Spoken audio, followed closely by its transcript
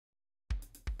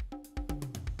Hi,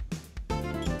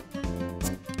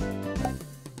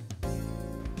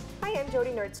 I'm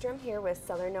Jody Nordstrom here with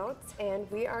Cellar Notes, and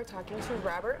we are talking to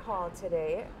Robert Hall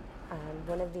today,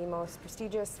 one of the most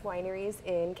prestigious wineries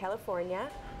in California.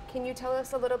 Can you tell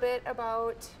us a little bit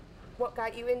about what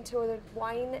got you into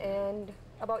wine and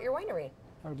about your winery?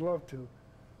 I'd love to.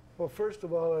 Well, first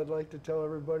of all, I'd like to tell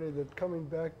everybody that coming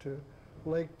back to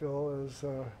Lakeville is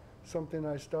something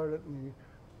I started in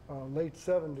the late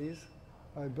 70s.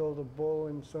 I built a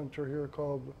bowling center here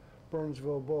called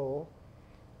Burnsville Bowl,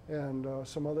 and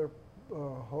some other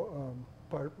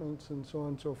apartments and so on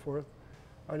and so forth.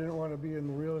 I didn't want to be in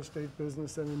the real estate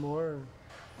business anymore,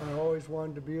 and I always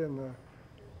wanted to be in the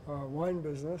wine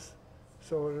business.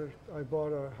 So I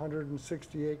bought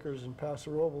 160 acres in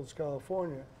Paso Robles,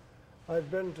 California. I've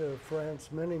been to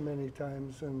France many, many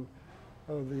times, and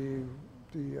the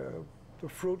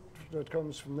fruit that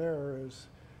comes from there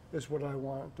is what I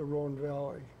want, the Rhone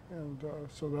Valley, and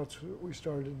so that's what we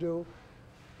started to do.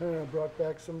 And I brought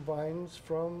back some vines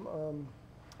from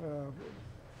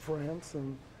France,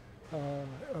 and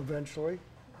eventually,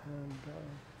 and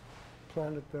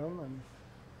planted them, and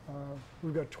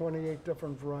we've got 28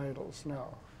 different varietals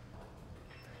now.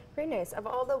 Very nice. Of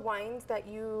all the wines that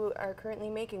you are currently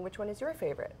making, which one is your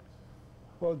favorite?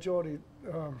 Well, Jody,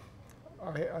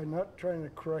 I'm not trying to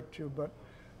correct you, but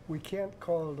we can't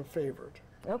call it a favorite.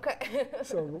 Okay.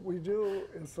 So what we do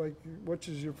is like, which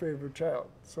is your favorite child?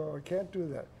 So I can't do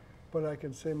that, but I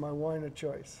can say my wine of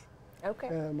choice. Okay.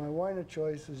 And my wine of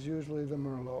choice is usually the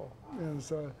Merlot. And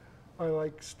so I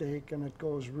like steak, and it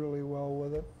goes really well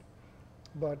with it.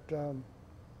 But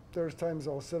there's times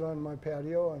I'll sit on my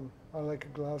patio, and I like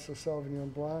a glass of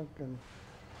Sauvignon Blanc, and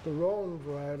the Rhone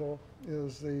varietal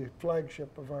is the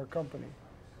flagship of our company.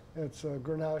 It's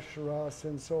Grenache, Shiraz,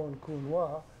 Cinsault, and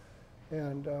Counois,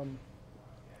 and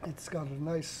it's got a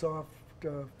nice soft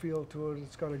feel to it.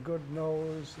 It's got a good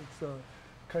nose. It's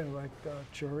kind of like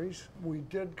cherries. We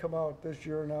did come out this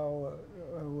year now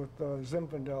with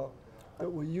Zinfandel that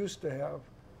we used to have,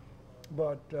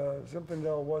 but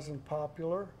Zinfandel wasn't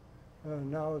popular.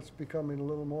 Now it's becoming a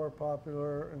little more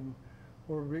popular, and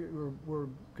we're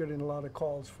getting a lot of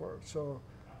calls for it. So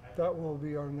that will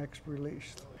be our next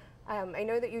release. I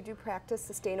know that you do practice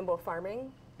sustainable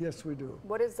farming. Yes, we do.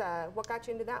 What got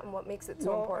you into that, and what makes it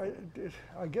so important?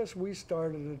 I guess we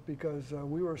started it because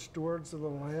we were stewards of the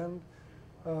land.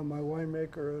 My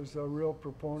winemaker is a real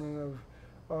proponent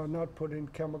of not putting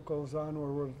chemicals on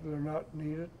where they're not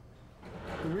needed.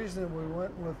 The reason we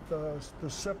went with the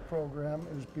SIP program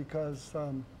is because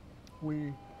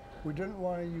we didn't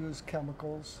want to use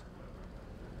chemicals,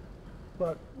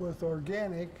 but with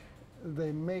organic,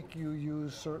 they make you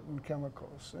use certain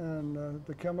chemicals, and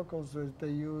the chemicals that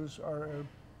they use are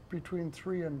between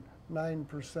 3 and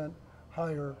 9%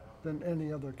 higher than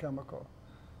any other chemical.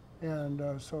 And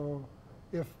so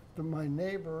if my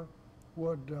neighbor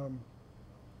would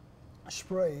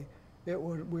spray,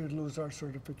 we'd lose our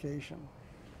certification.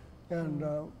 And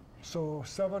so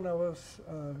 7 of us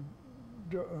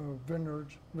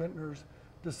vintners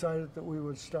decided that we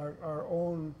would start our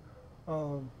own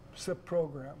SIP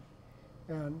program.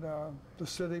 And the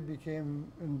city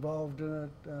became involved in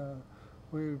it.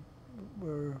 We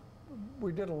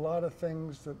did a lot of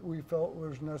things that we felt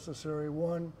was necessary.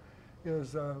 One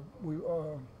is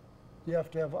you have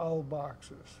to have owl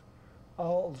boxes.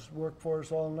 Owls work for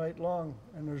us all night long,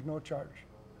 and there's no charge.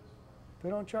 They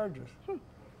don't charge us.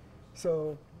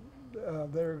 So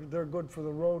they're good for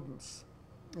the rodents.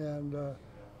 And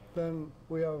then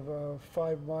we have a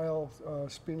 5-mile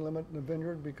speed limit in the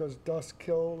vineyard because dust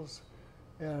kills.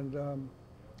 And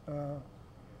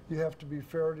you have to be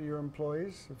fair to your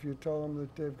employees. If you tell them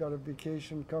that they've got a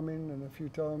vacation coming, and if you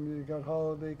tell them you've got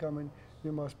holiday coming,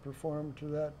 you must perform to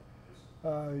that.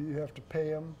 You have to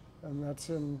pay them, and that's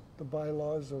in the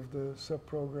bylaws of the SIP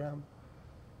program.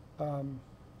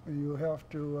 You have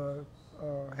to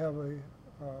have a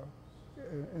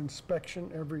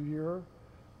inspection every year.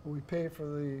 We pay for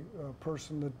the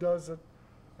person that does it,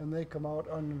 and they come out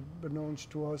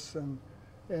unbeknownst to us, and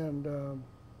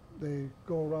they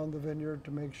go around the vineyard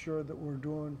to make sure that we're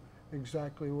doing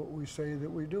exactly what we say that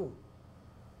we do.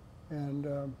 And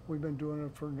we've been doing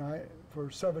it for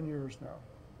 7 years now.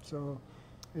 So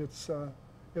it's a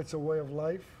way of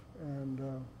life, and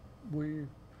we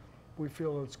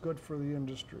feel it's good for the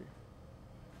industry,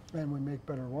 and we make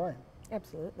better wine.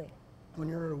 Absolutely. When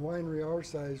you're at a winery our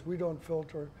size, we don't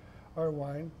filter our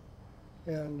wine,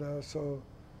 and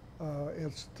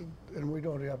and we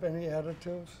don't have any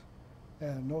additives,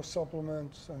 and no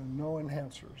supplements, and no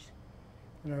enhancers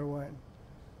in our wine.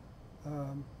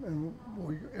 And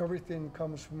everything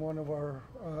comes from one of our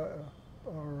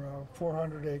are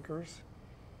 400 acres,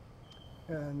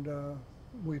 and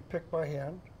we pick by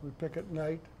hand. We pick at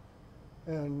night,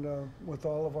 and with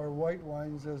all of our white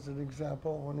wines, as an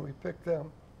example, when we pick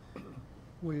them,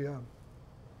 we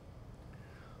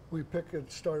pick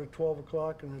at start at 12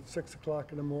 o'clock, and at 6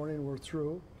 o'clock in the morning we're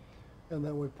through, and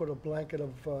then we put a blanket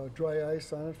of dry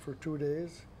ice on it for 2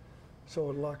 days, so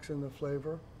it locks in the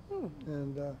flavor.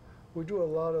 And we do a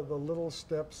lot of the little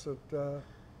steps that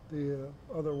the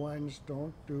other wines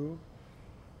don't do.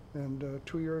 And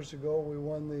 2 years ago, we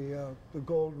won the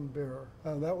Golden Bear.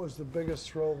 That was the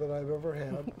biggest thrill that I've ever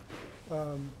had.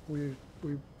 We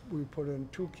put in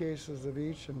 2 cases of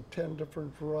each and 10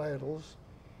 different varietals,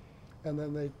 and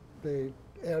then they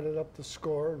added up the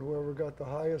score, and whoever got the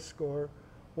highest score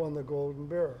won the Golden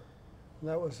Bear. And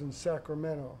that was in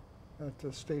Sacramento at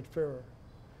the State Fair.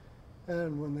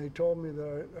 And when they told me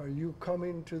that, are you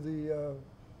coming to the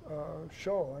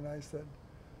show? And I said,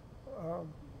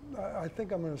 I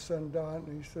think I'm going to send Don.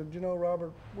 And he said, you know,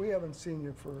 Robert, we haven't seen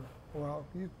you for a while.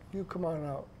 You come on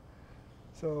out.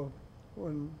 So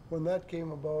when that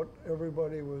came about,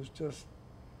 everybody was just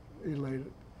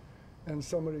elated. And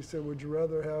somebody said, would you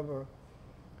rather have a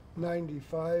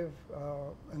 95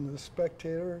 in the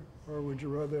Spectator, or would you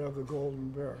rather have the Golden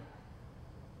Bear?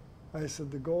 I said,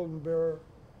 the Golden Bear,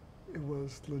 it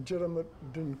was legitimate,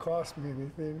 it didn't cost me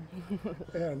anything.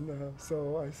 And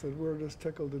so I said, we're just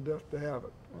tickled to death to have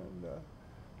it. And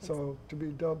so to be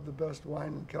dubbed the best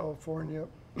wine in California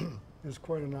is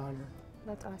quite an honor.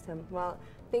 That's awesome. Well,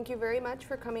 thank you very much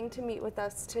for coming to meet with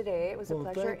us today. It was a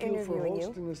pleasure interviewing you. interviewing for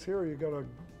hosting this here. You got a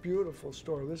beautiful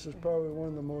store. This is probably one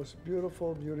of the most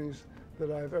beautiful beauties that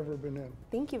I've ever been in.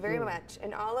 Thank you very much.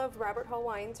 And all of Robert Hall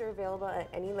wines are available at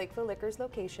any Lakeville Liquors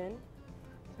location.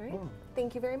 All right.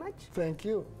 Thank you very much. Thank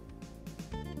you.